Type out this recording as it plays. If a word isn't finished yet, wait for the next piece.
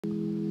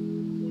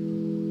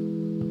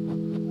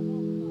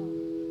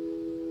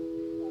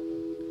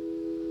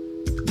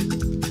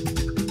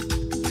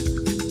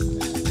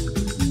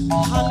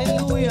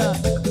Hallelujah.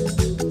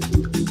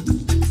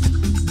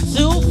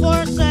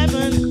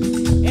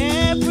 247.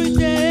 Every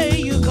day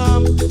you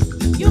come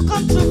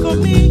through for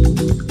me.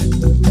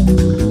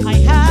 I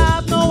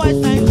have no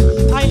essence,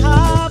 I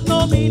have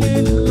no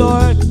meaning,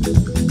 Lord.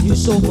 You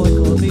so much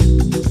for me.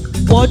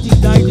 What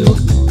did I do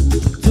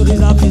to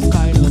deserve this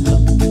kind of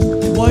love?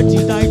 What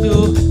did I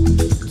do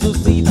to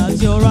see that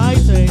you're right?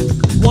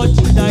 What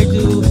did I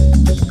do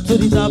to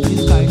deserve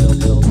this kind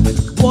of love?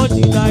 What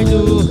did I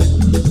do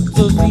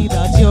to see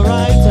that you're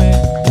right?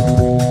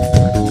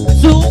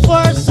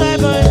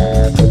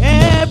 247.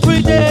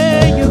 Every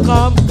day you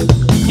come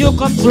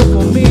through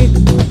for me.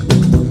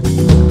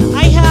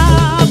 I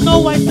have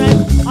no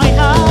essence, I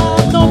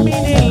have no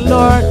meaning,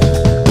 Lord.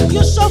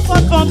 You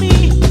suffered for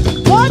me.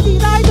 What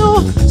did I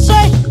do?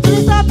 Say, to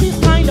deserve this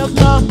kind of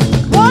love.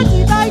 What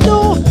did I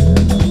do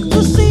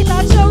to see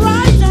that you're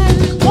right?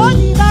 What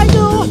did I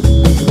do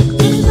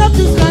to deserve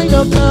this kind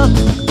of love?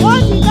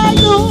 What did I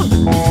do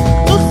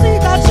to see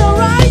that you're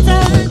right?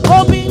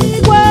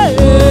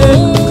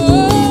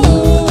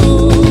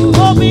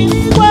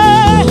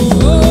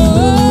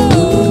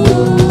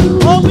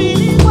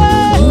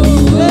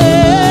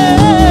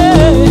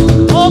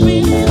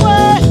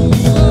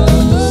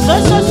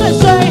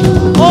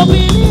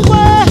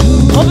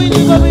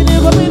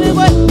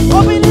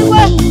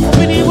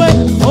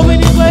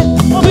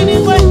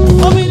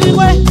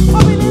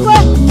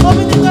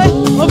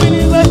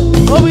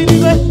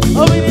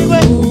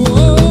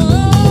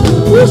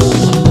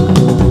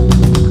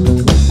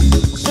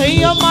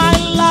 Say all my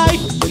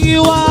life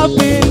you have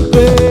been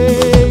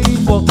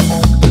faithful.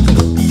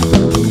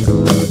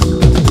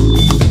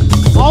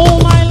 All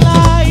my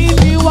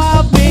life you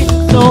have been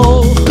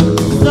so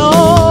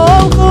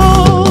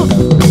good.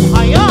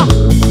 I am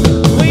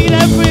with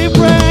every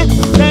breath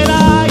that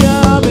I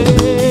am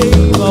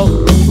able.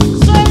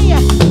 Say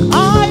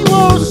I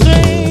will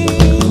sing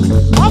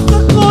of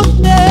the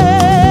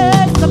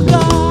goodness of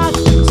God.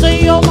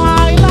 Say all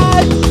my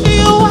life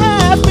you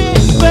have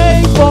been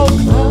faithful.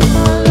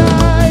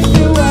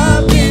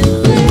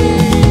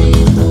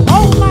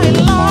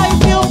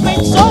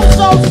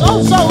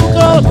 So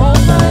good. All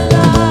my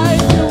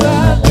life you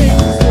have been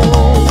so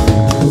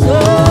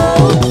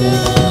good.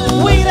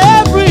 With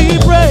every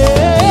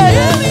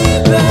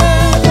breath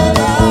that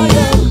I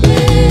am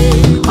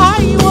made, I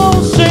will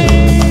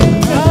sing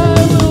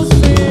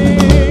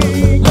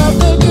of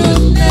the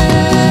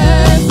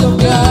goodness of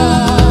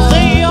God.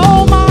 Say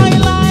all my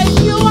life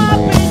you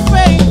have been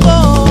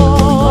faithful.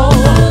 All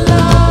my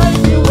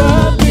life you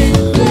have been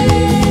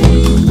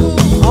faithful.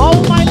 All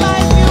my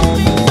life you've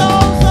been so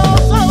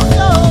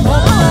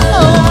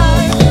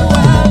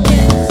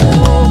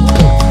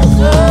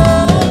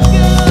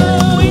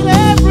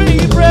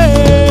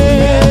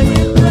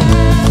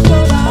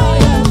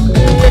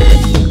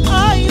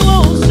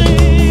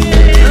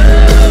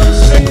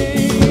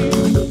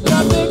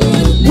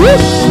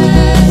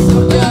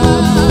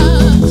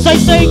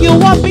Say you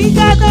are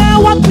bigger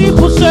than what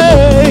people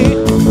say,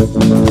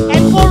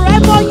 and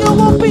forever you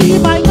will be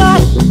my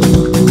God.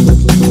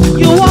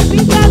 You are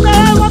bigger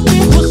than what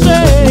people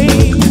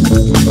say,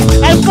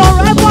 and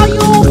forever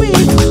you will be.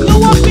 You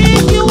are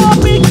big, you are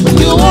big,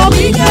 you are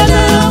bigger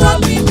than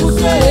what people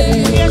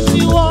say. Yes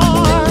you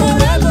are.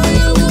 Forever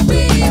you will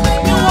be.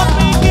 You are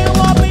big, you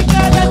are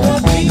bigger than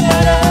bigger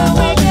than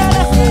bigger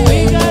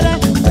than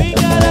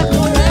bigger than.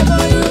 Forever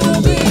you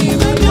will be.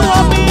 You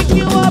are big,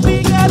 you are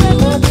bigger than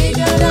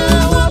bigger than.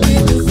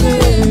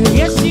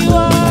 Yes, you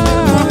are.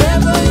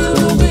 Forever you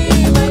will be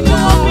my God.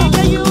 You are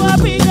bigger, you are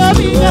bigger,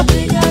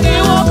 bigger.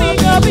 You are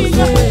bigger,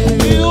 bigger.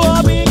 You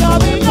are bigger,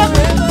 bigger.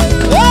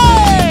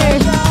 Hey,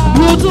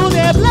 you do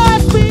they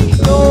bless me?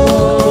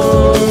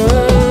 Oh,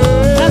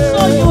 that's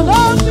so you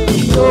love me.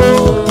 Oh,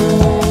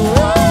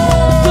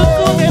 you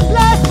do they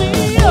bless me?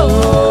 Oh,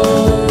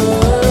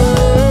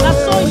 that's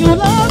so you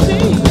love me.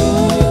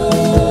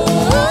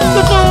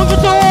 You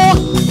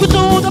do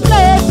the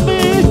bless me.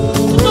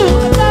 You do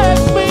the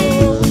bless me.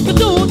 You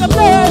do the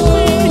bless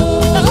me.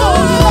 That's all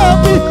you love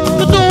me.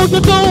 You do.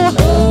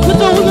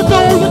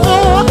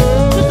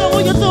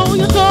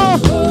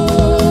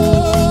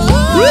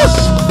 Yes.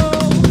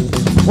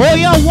 Oh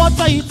yeah, what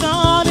are you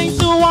turning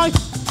to wine?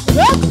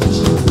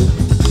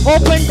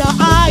 Open the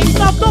eyes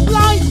of the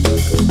blind.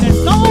 There's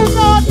no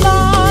God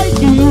like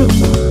you.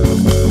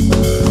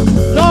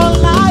 Not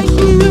like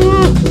you.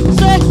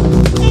 Say,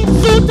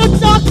 into the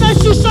darkness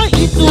you shine.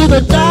 Into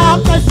the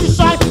darkness you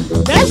shine.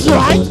 That's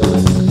right.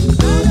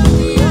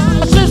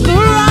 That's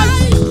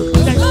right.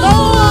 There's no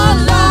one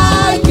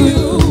like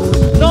you.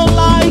 No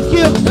like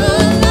you.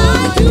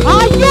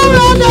 Are you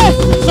ready?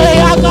 Say,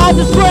 I got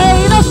this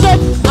greater. Say,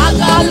 I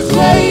got this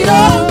greater.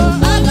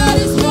 I got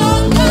this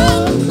stronger.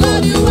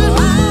 God, you are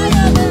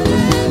higher than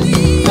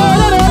any. I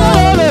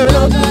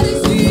got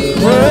this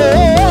healer.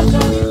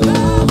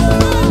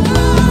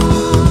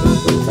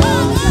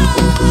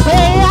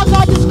 Say, I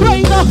got this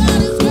greater.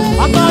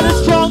 I got it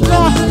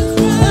stronger.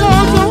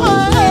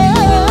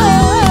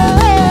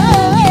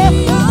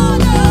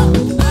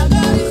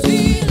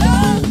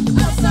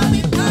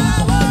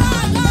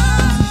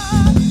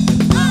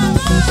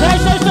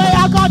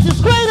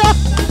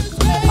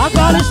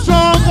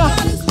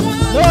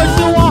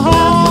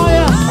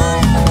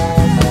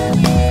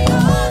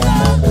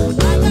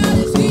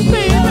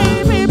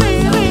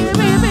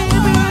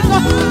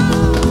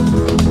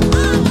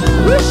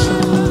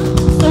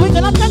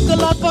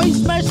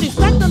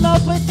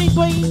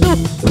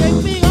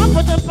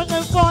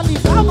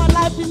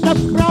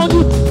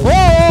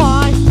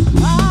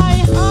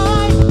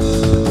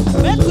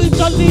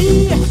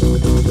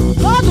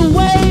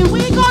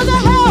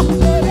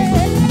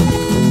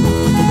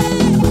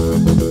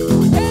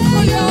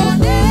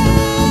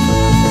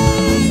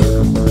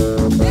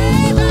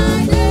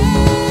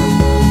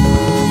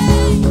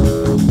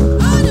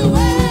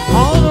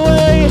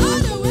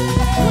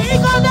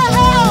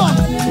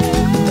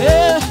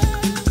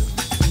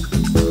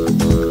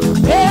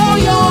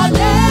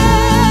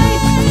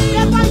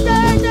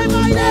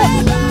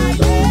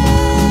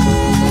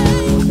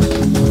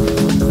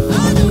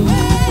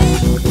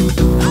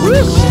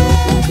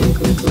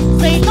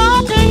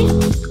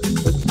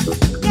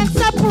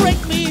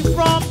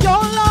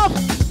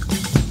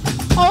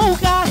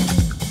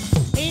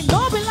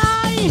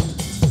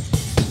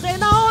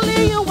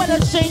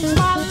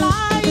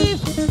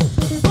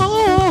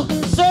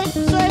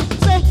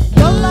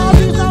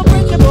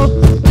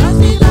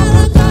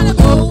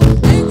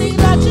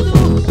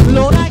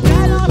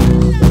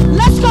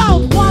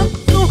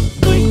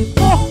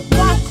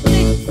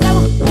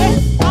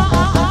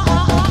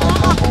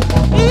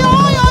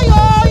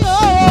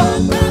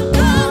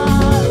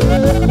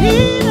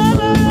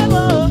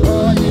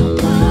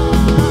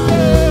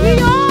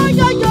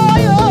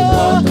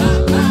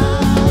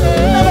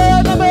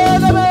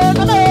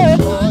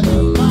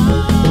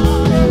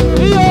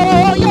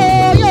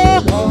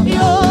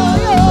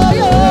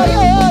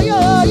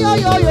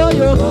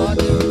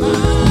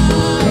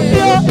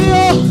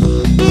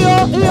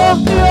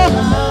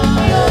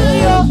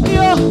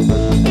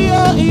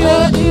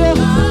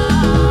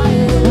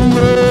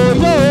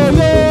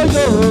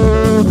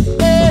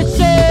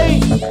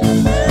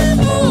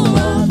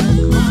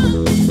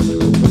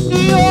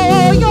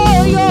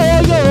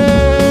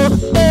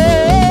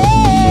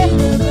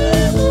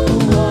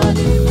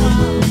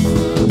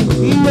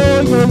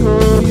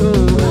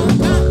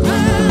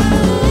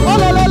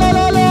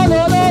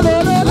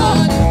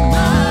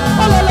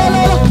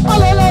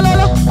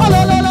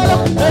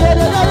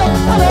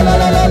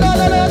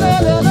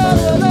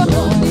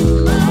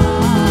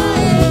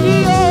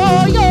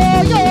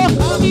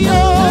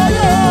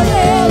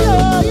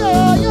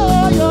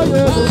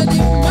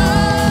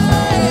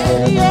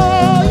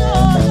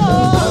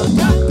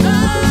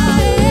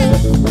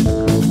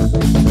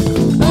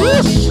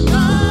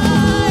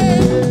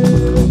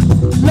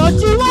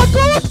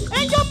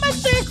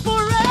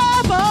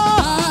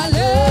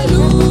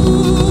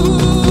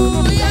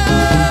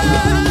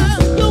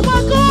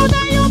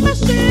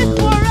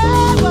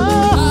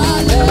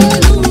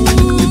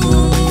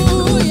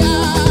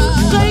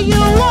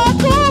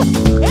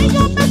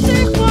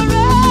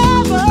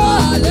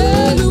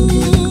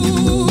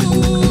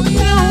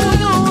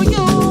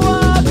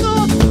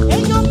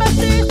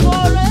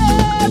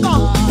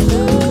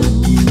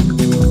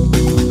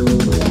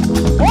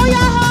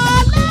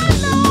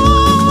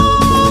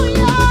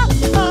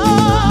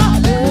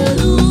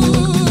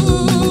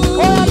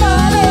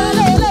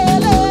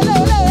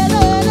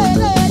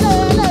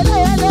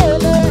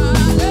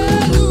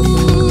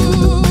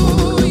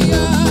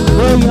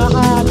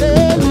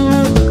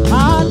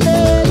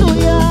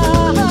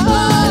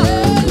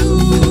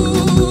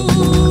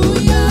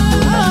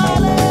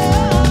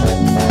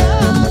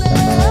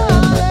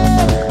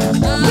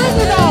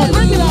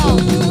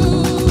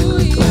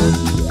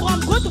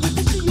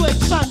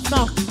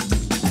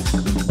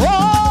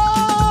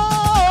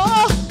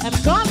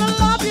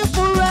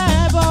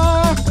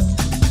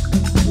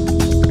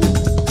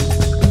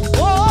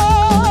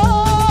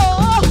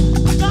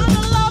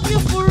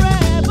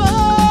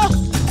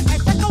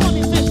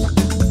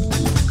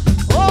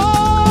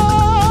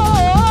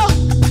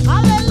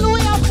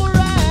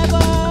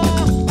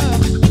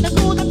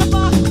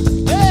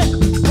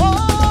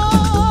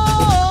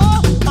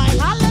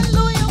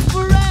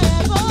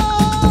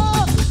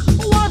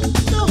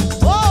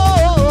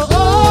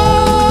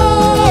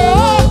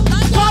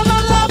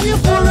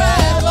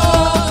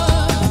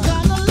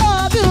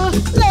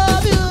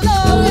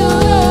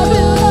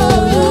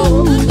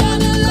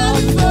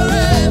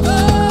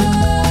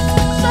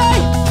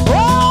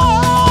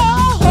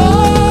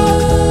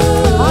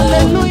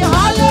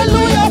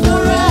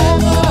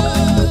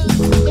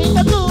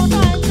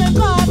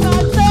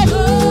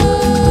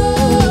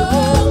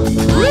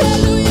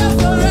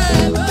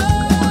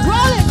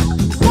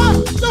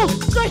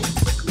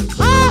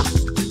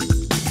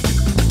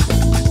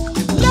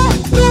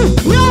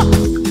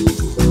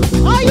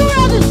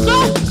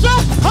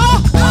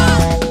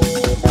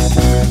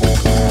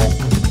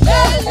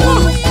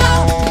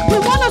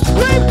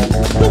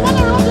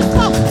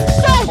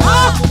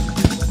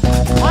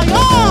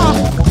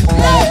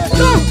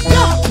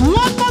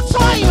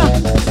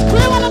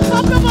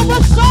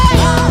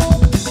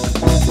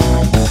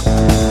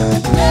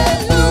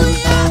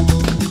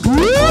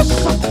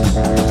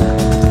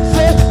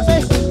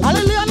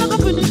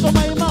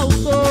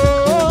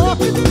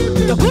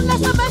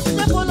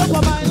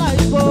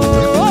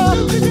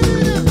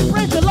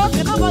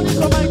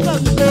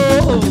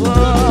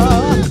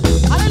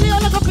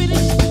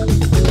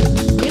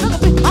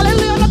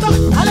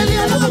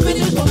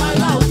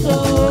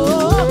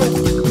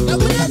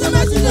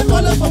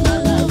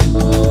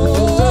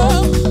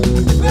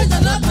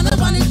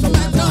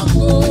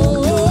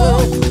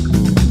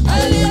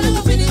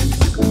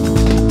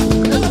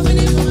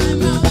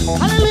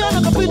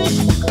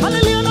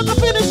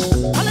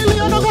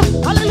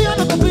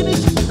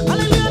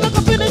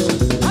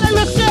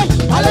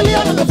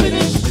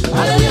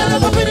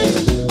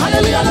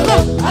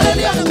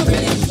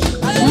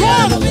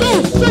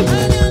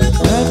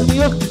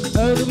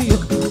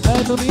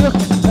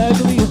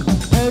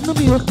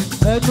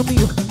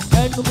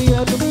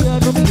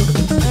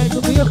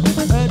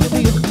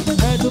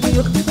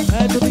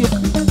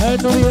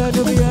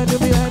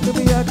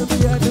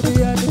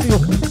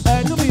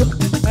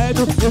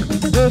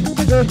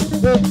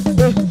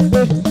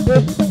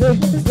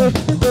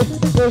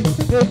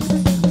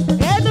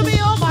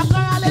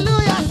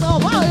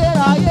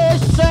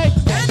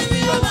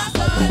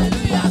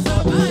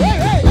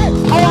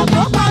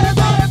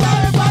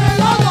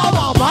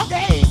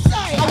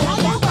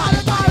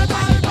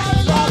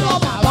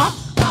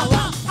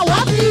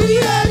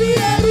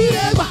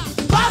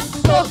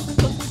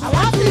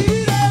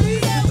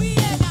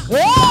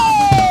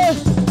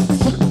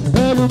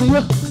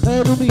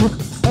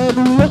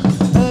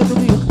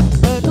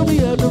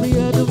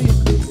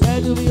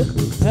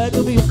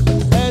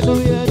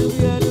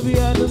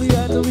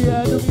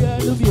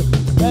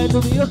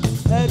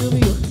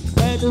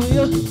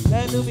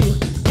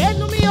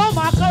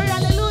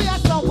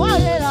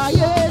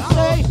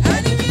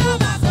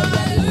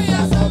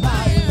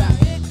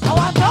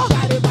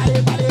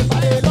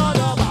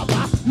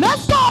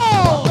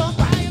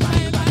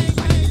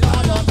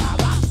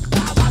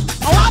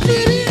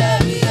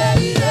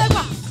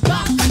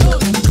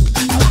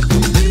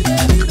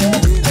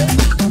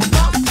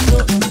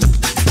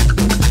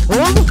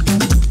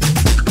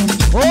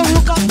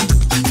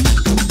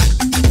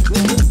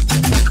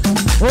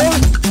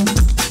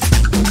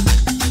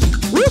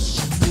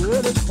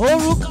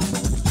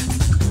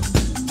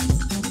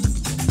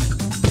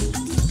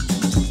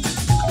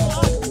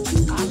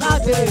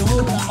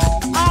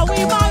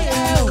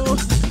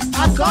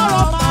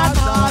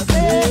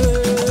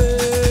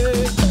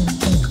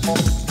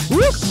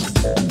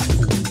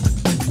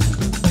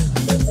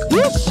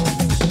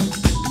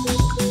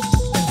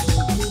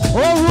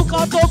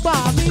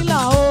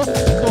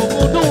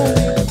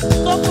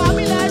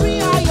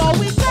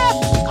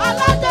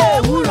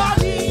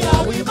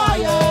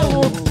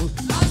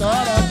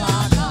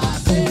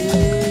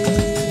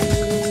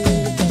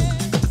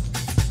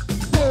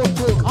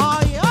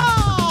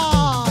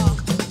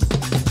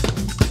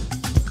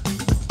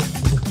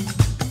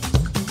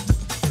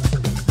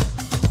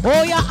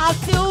 Oh yeah, I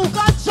still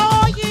got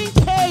joy in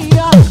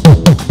chaos.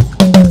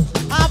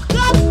 I've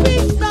got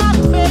peace that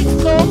makes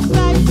no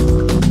sense.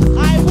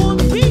 I won't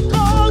be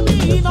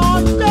going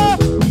under.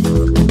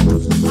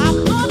 I'm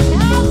not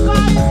held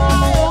by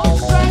my own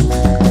strength.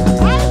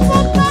 I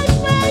put my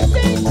faith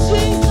in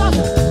Jesus.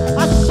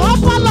 I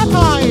suffer like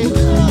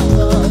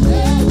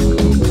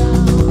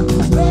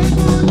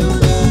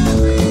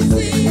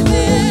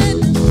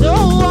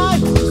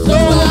so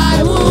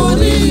I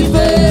won't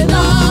even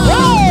know.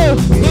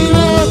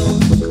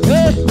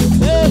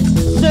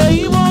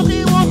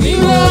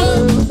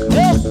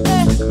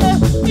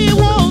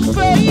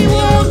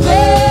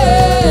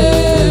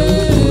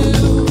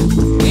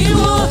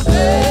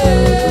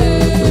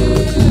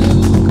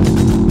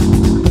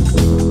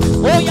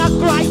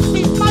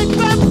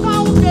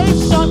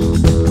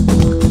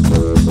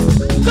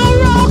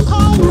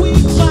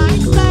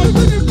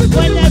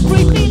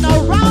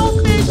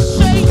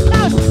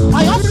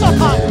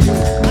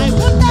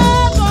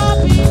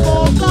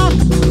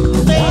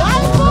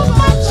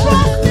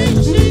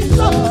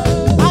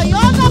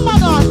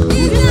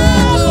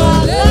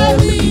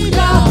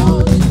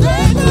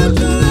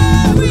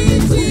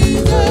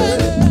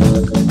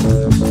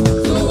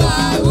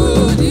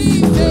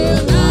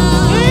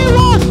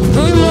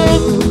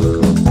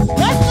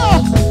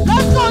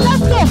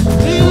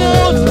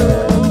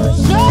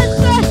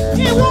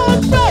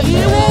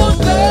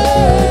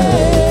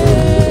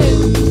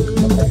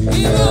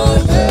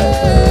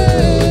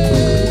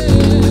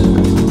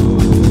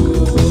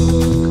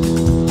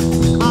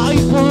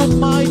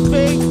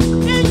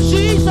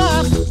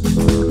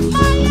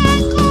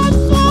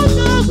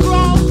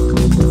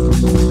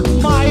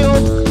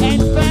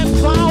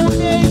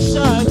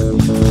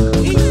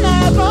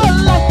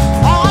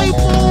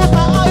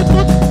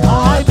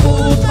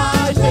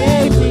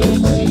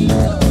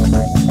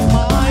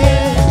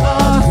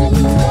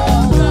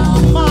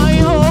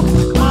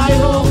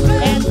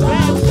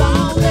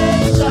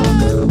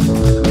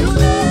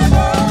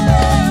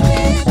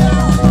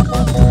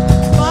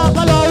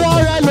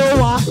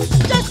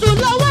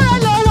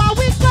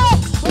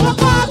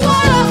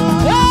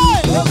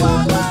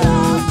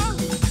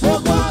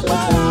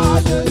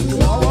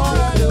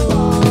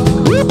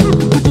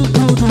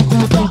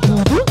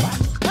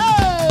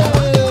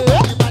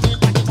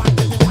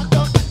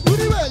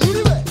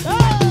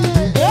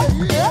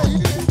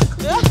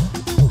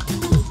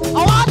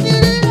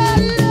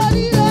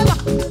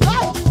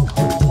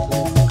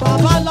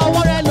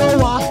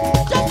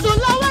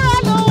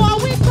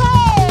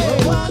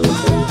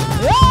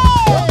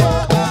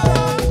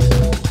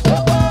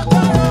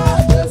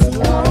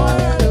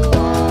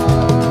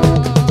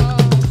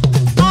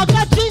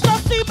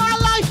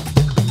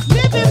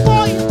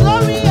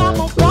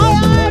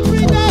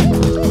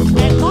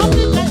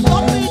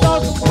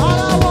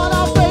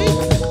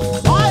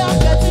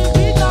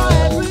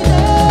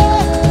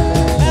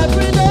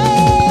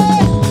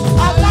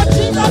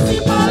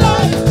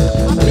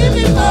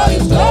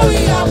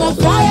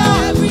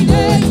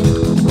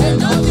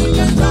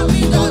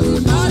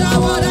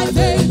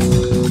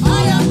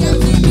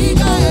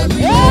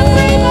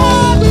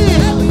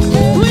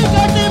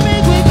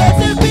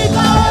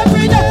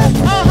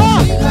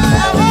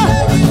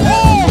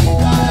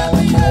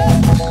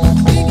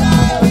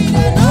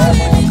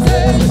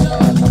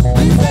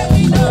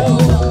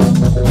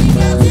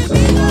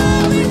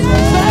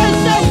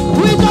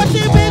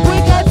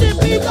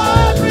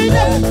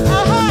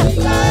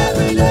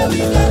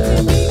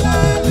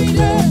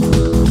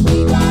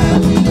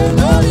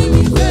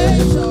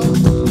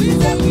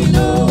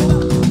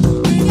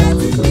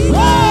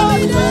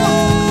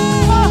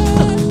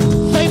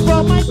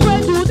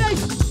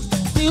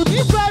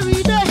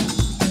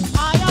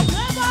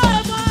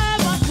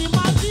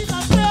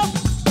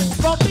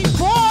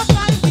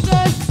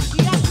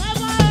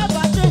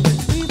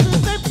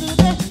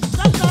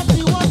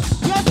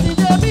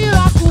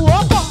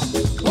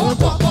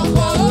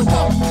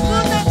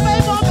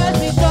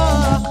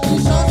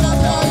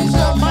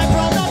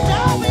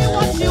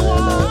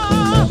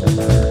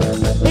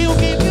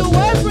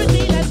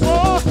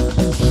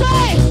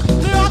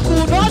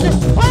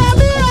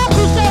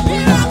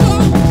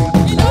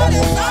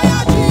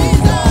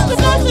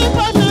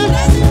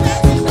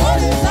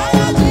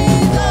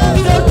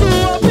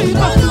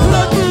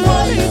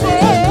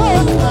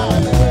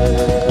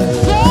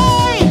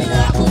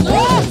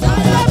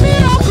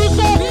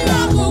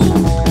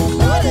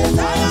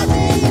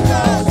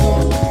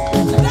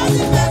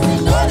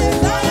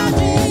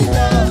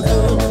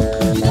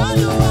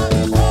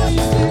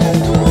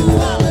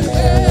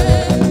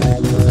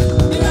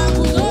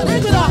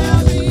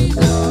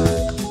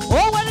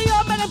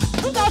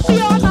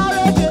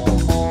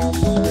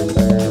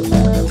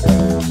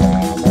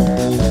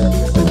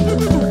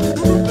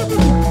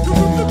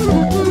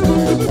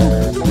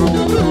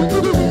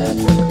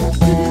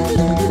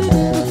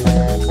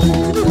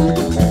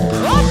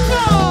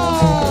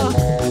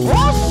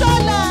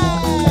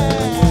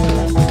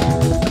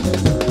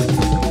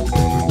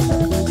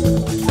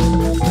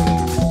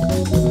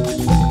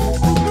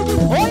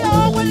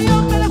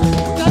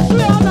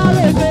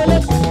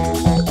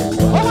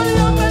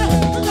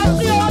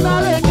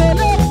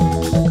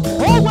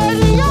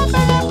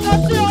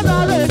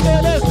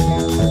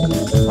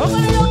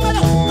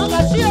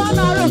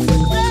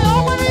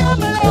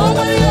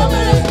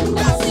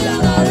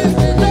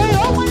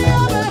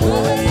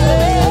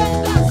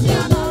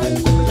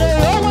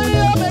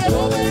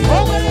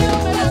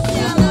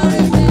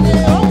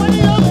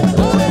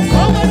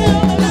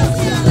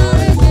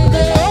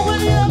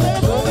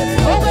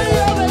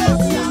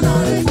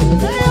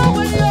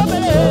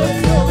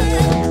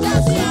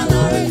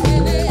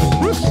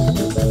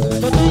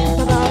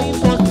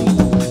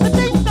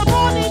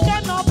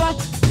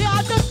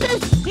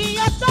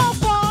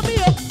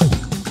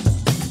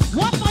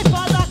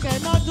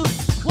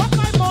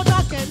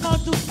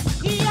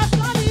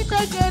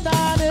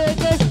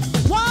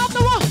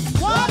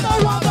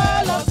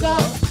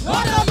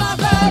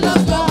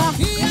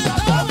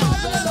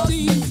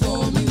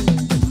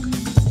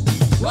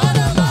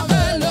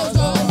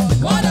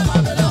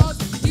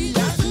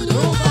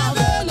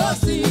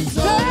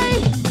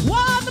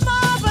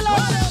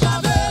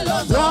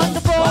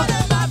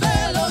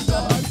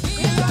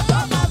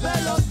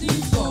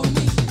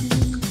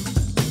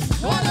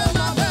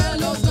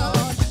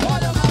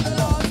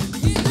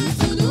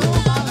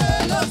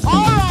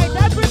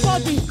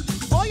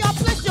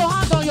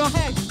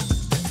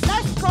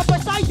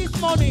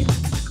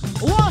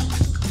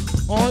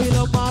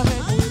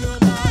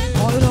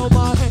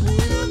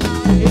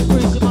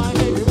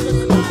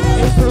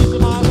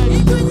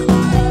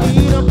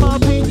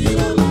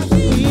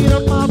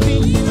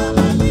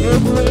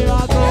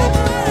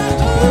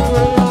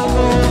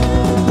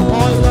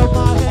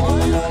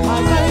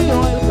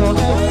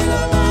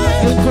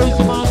 Increase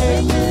in my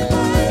head.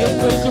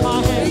 Increase in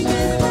my head.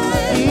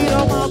 Feet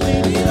on my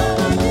feet.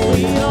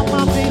 Feet on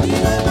my feet.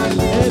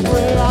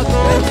 Everywhere I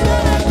go.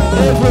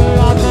 Everywhere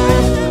I go.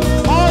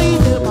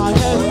 Oil in my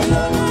head.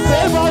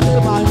 Favor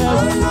in my head.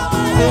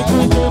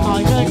 Increase in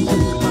my head.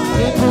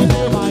 Increase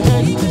in my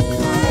head.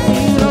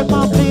 Feet on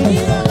my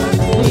feet.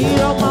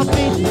 Feet on my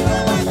feet.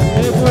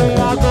 Everywhere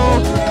I go.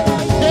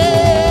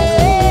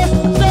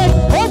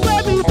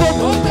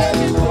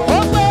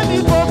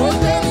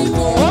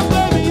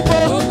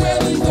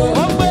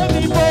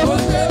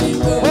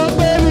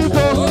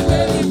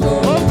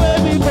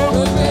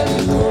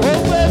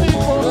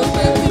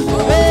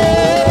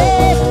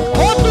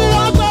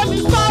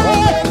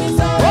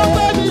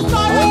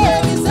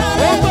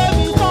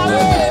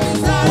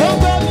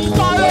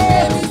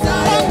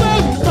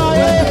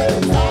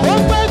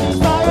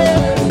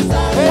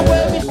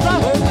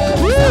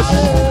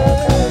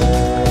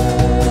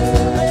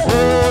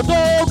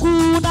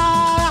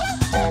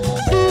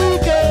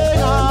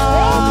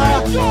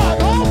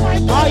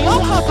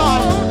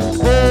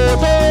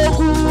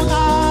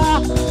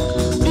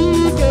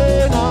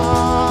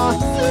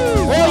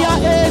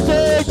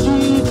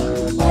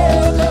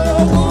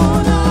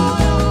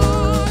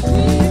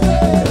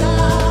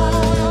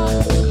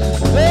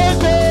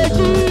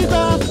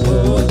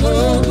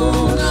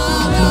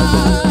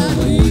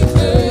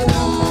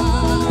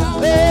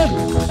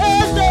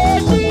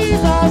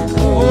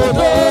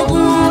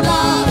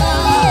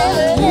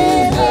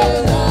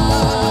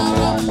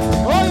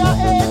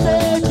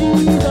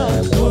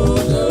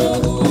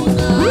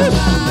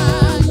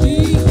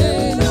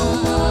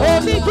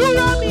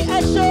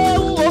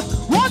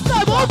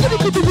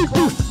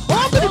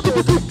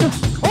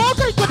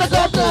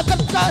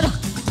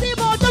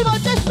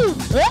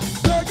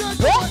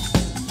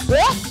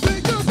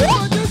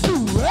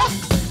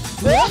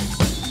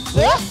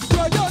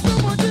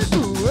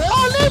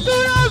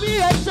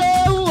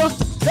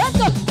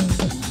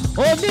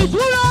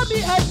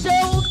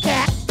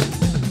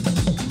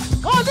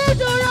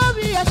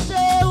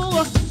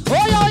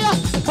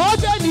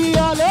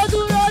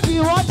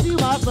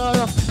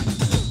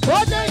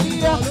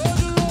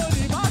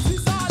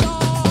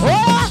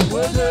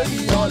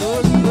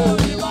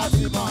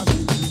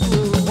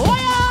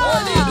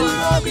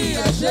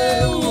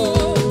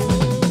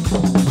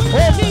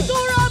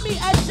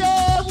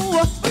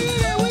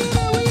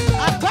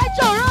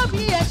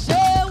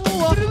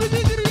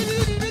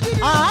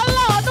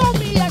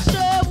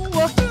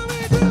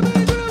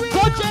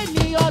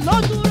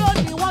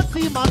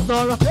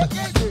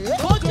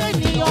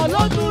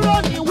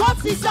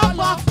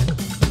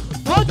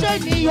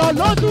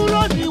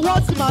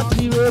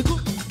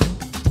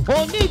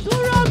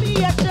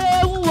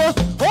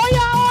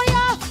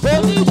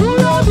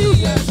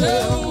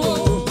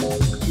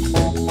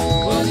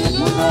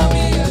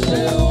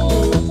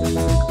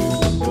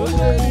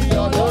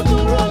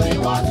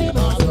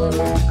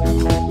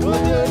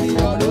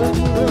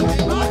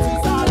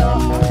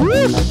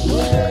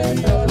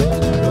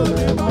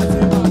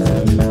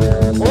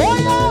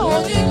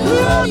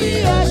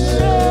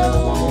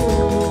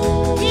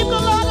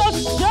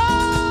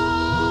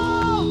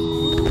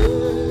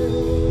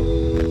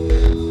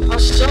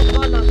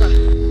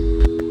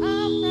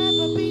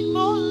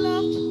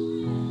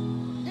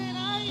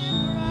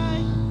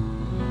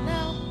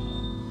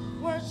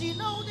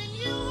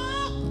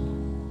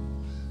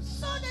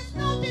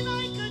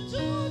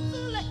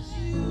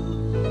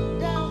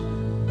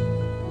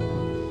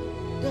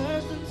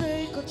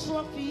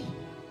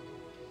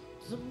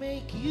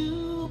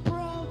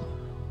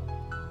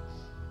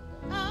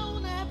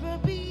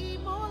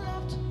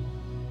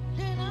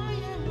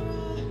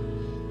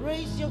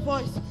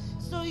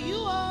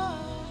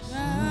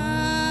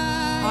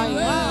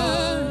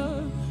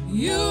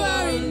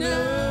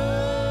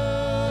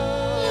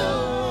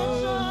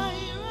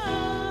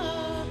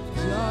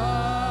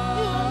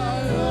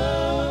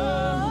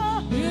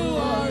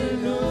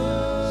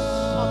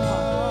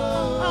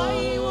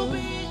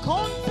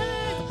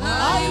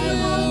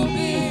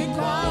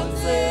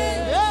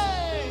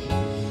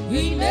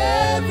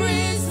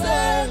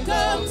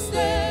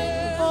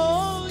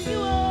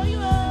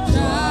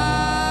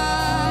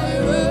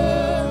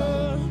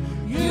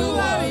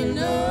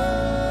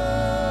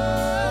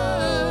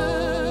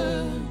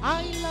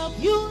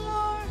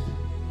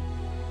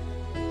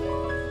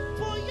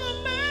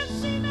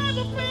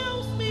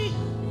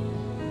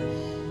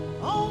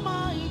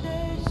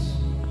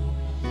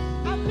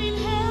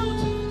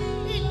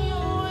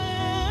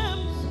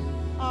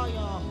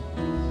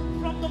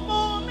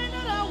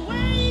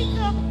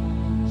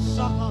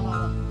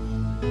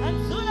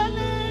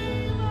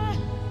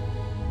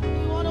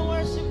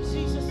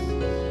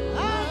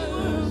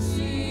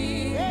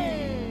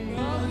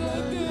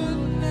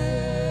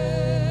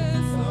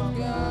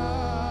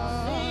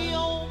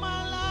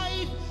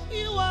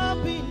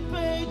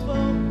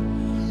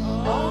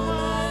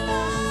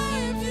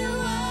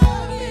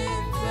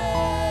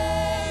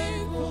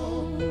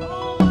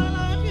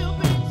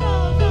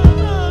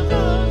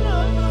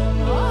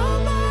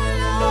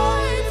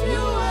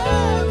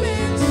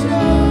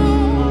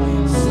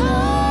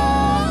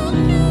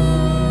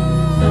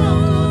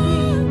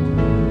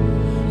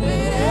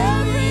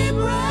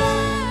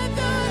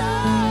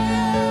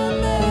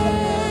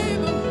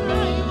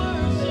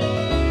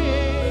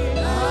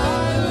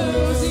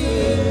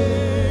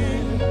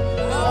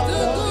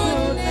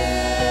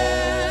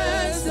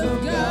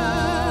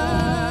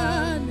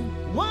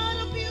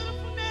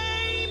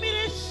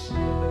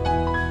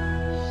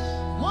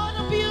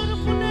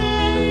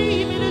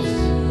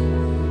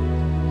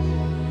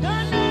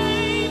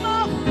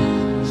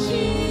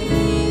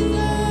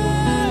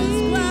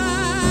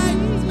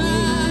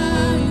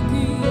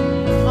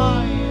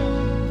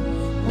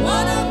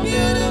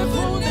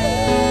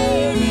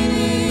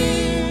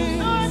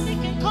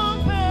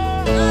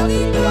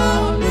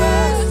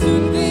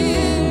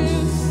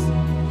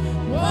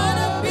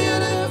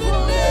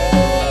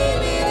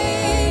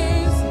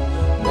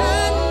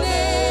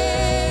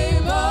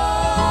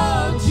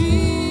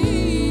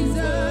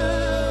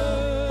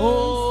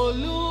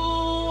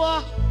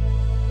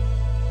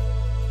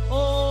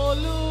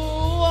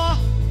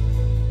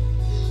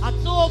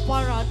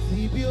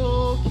 farati bí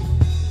òkè.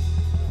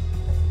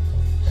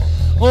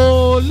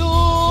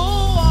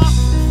 Olúwa,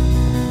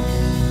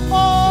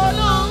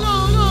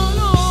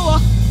 Olúwa,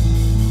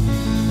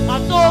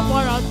 àtó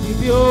farati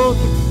bí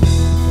òkè.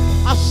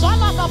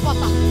 Àṣálà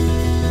dàpàtà.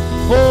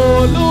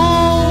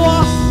 Olúwa,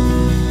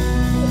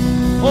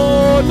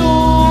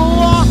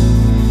 Olúwa,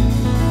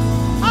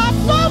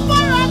 àtó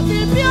farati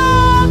bí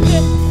òkè.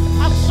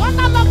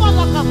 Àṣálà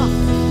dàpàtà.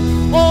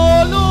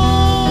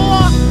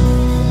 Olúwa,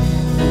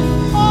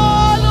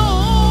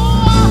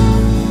 Olúwa,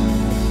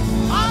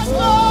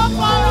 àtó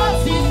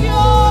farati bí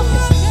òkè.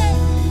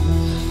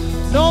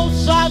 No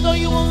shadow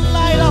you won't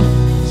light up,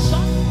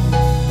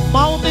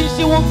 mountains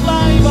you won't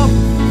climb up,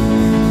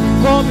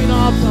 coming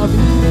after me.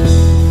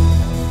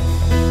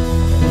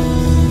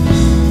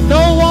 No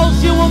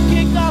walls you won't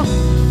kick down,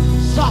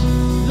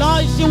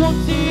 lies you won't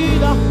see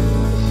down,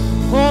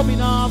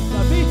 coming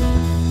after me.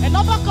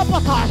 Another cup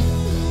of time.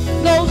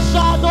 No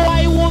shadow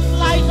I won't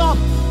light up,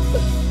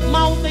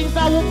 mountains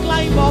I won't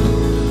climb up,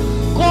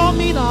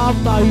 coming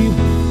after you.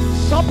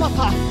 Supper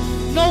time.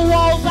 No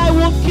walls I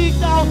won't kick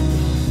down,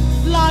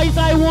 lies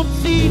I won't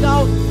see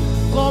down,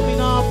 coming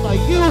after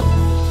you.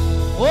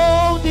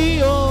 Oh,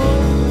 the old.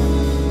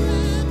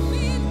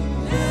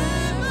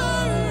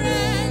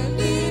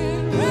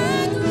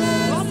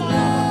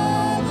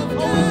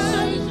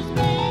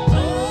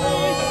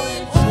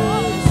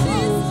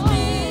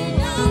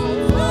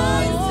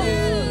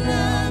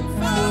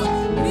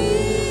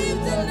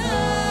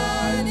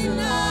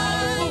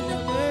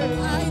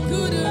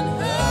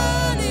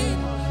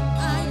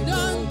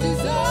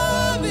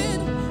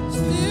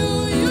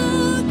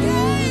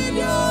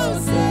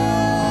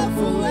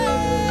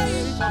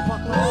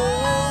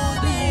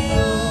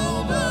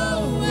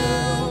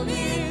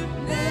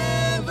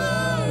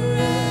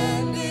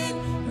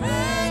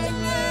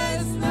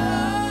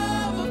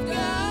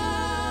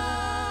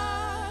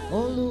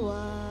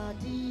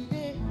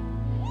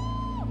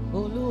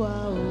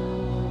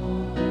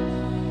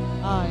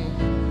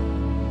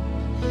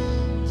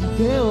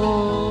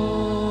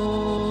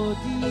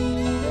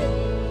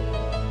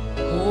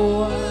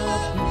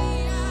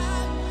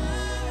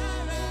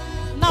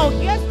 Now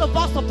here's the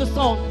verse of the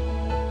song.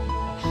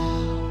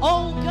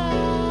 Oh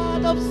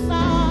God of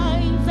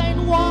signs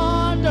and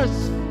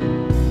wonders,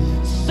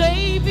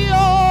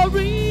 Savior,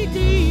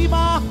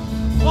 Redeemer,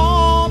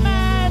 come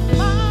and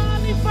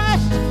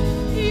manifest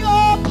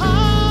your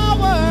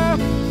power.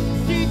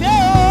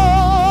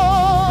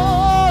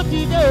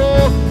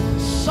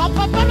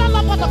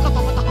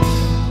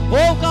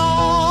 Oh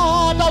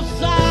God of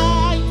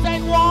signs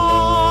and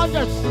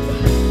wonders,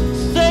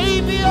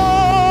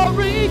 Savior,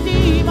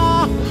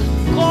 Redeemer,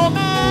 come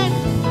and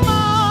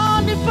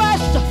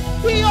manifest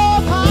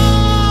your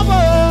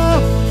power.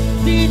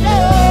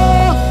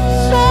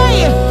 Say,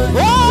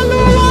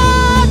 Olúwa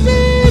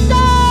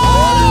dìde.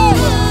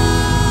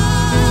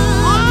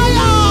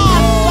 Aya,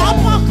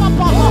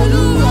 sapakapaka.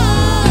 Olúwa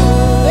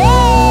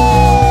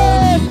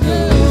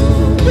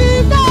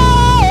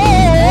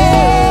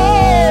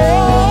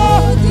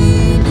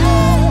dìde.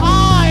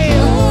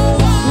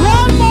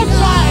 One more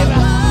time.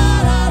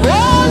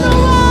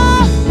 Olúwa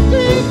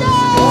dìde.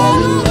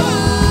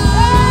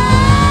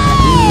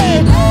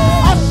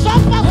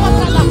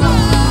 Asapakapalaka.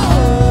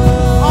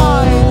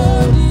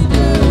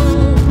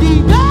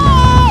 Dìde.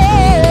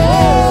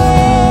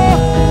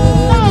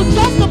 Now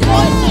just the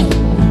voices.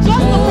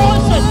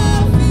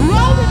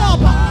 Roll it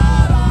up.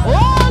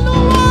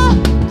 Olúwa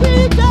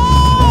dìde.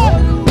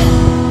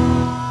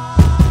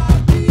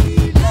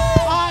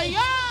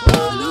 Aya.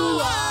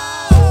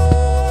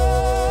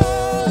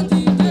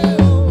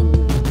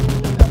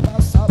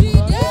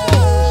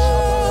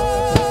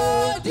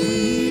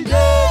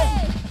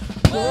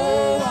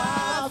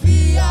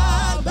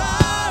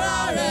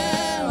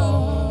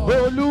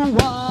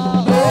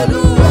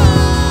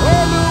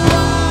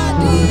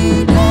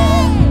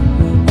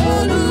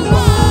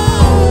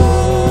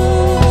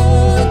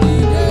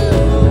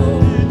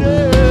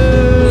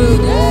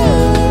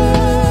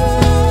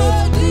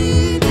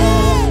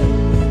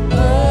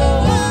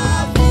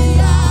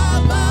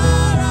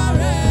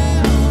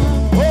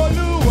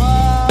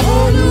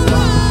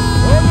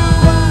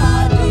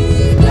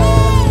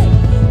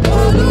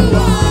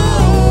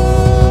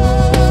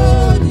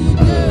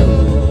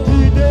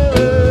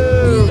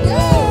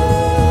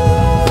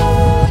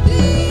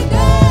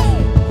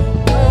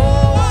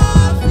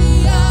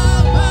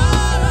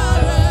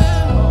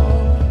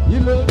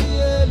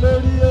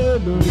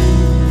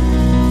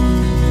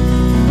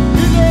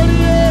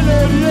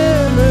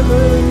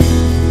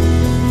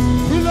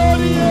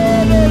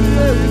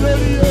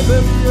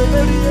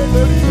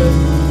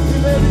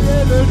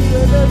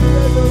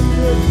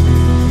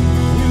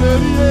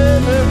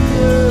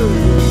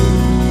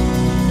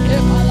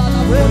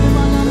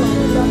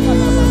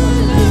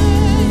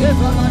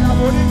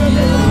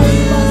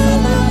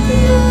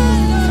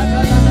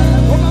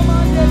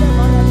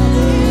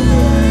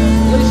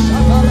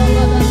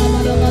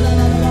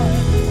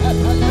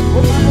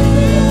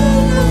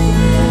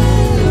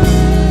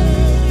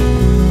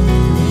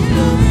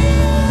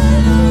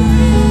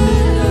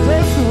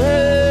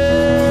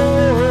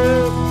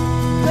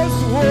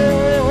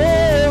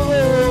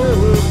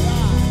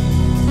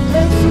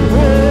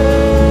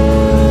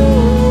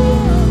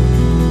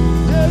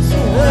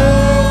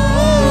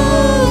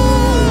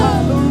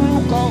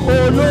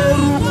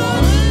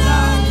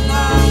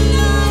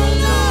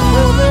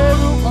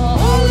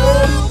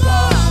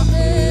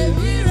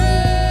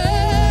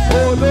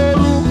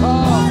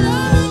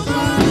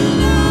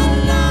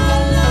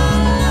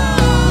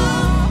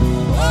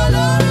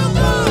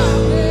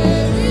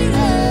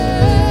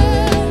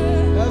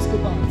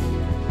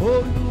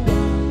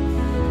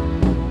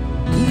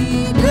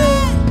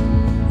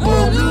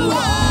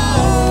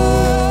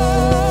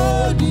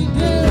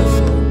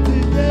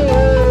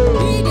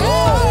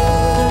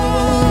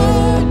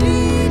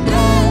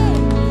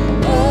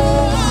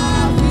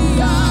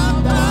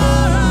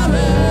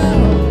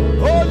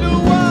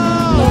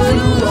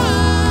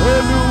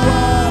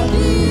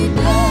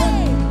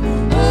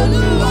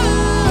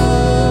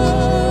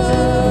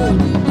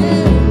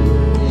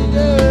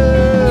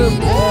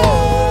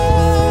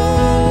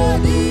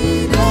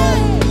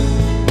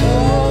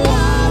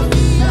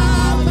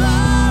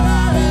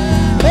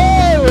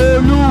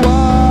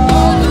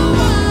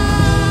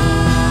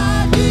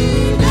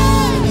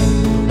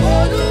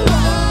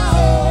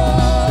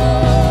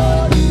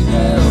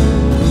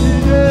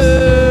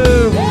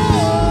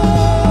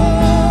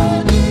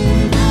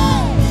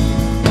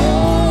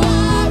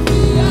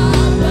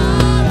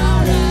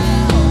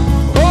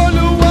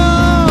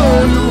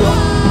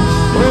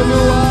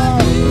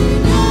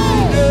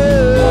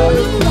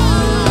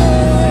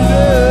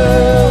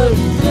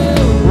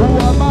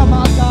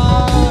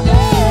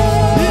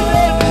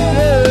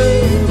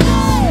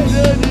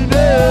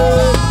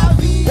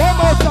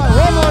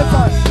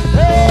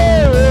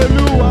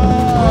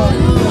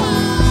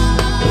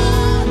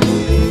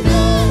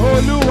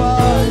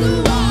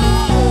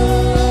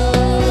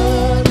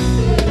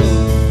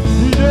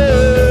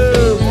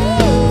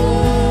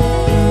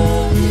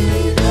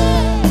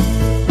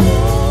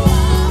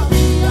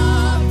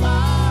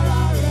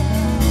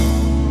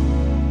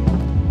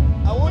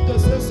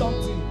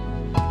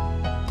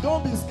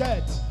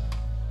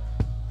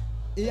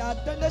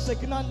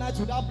 Shekinah night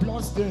without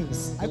blood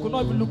stains. I could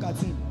not even look at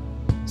him.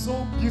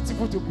 So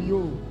beautiful to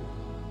behold.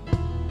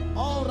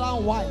 All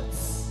round white.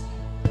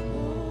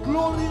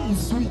 Glory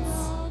is sweet.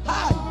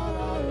 Hi.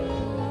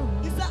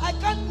 He said, I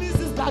can't miss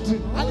this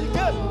gathering. And he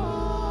came.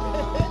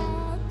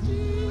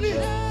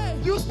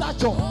 Please, use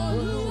stature.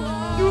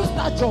 Use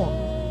stature.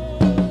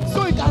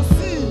 So you can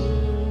see.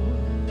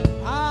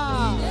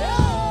 Ah.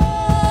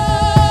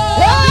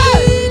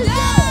 Hey!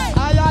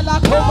 Ayala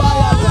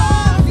Kobaya.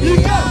 He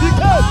came. He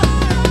came.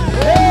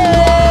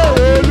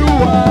 Hey,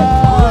 Oluwa.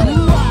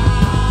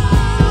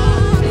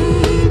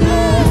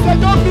 He said,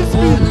 don't miss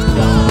me.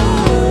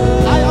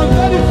 I am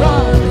very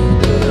proud.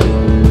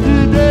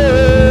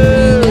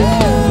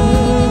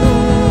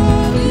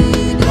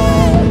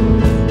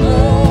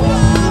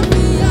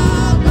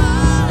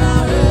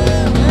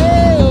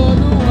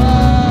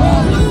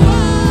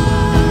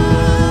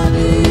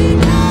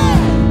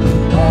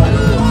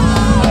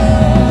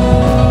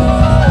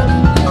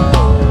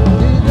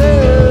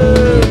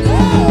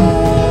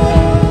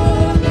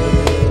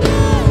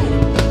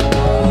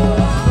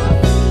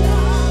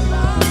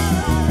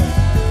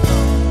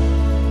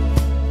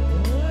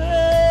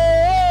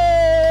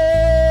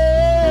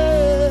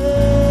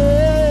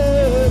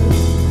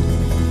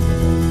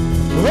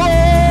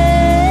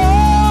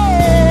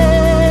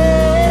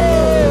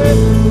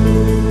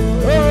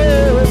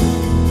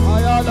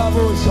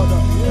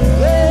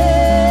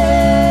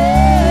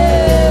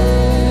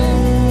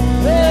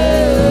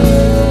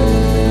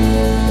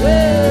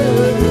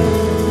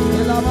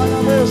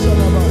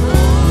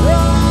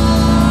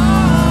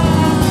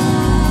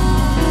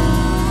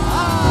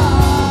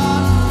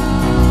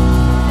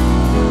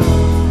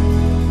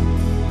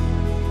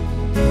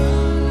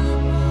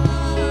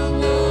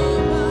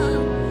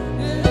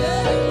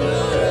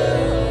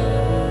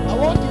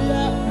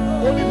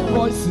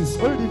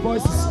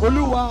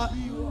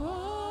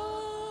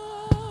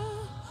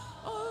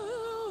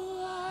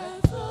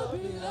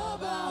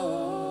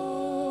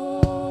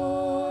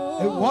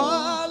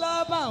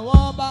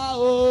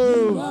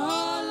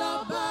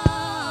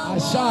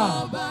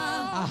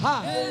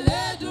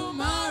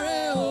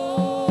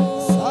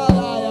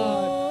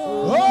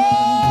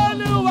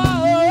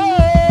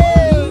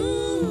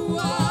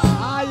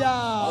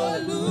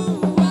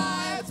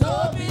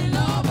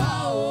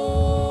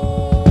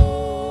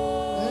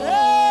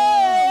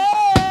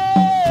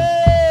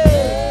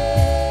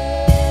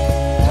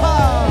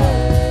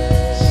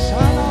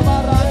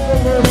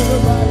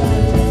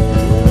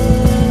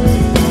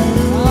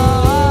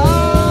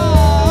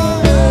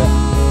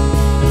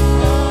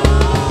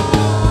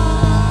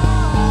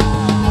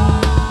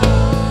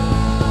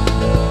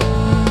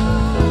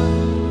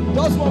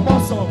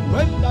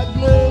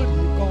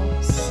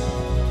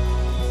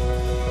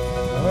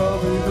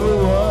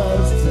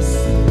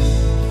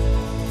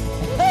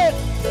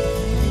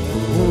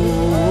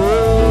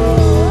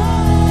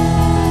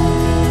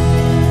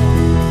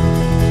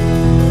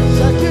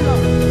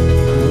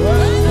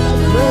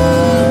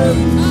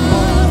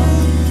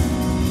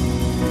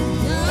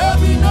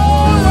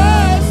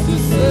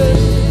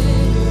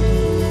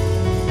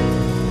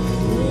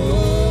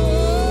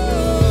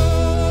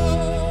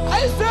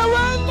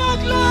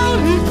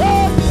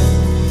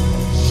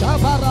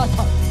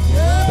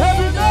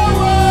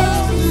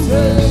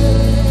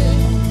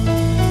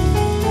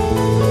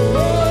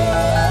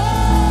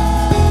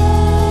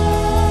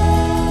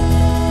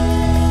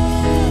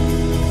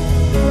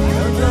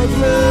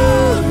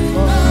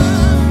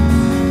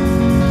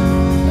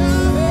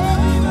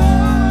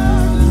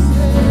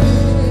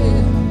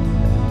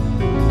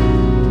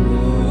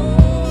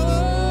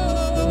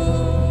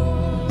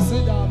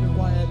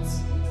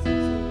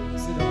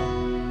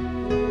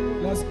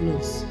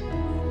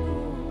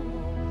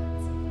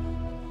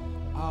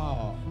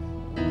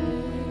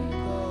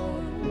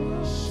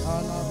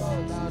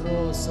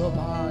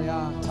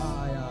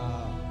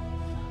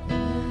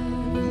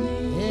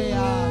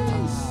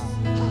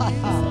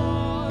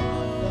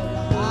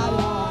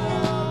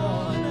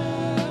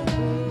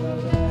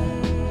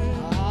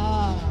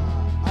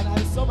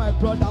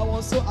 Brother, I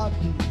was so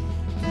happy.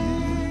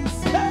 And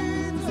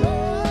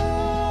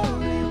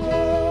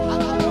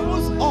I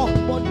almost up,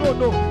 but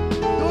no.